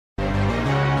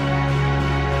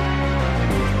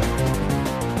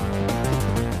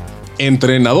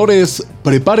Entrenadores,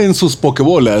 preparen sus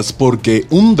pokebolas porque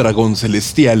un dragón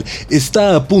celestial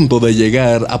está a punto de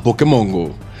llegar a Pokémon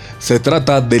GO. Se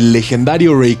trata del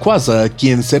legendario Rayquaza,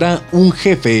 quien será un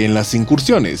jefe en las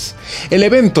incursiones. El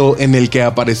evento en el que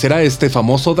aparecerá este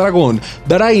famoso dragón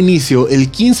dará inicio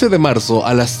el 15 de marzo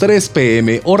a las 3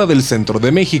 p.m. hora del centro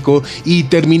de México y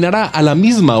terminará a la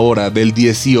misma hora del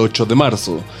 18 de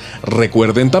marzo.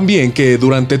 Recuerden también que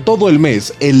durante todo el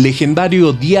mes el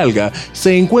legendario Dialga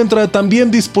se encuentra también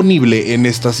disponible en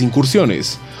estas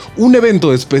incursiones. Un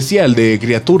evento especial de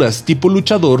criaturas tipo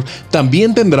luchador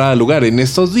también tendrá lugar en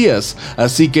estos días,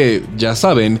 así que, ya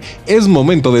saben, es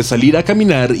momento de salir a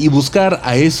caminar y buscar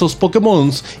a esos Pokémon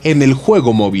en el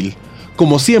juego móvil.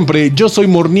 Como siempre, yo soy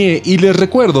Mornier y les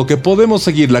recuerdo que podemos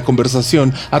seguir la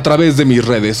conversación a través de mis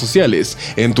redes sociales.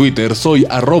 En Twitter soy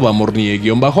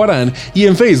 @Mornier_Arán y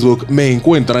en Facebook me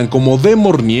encuentran como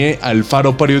 @Mornier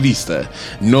Alfaro Periodista.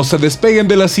 No se despeguen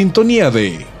de la sintonía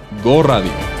de Go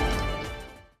Radio.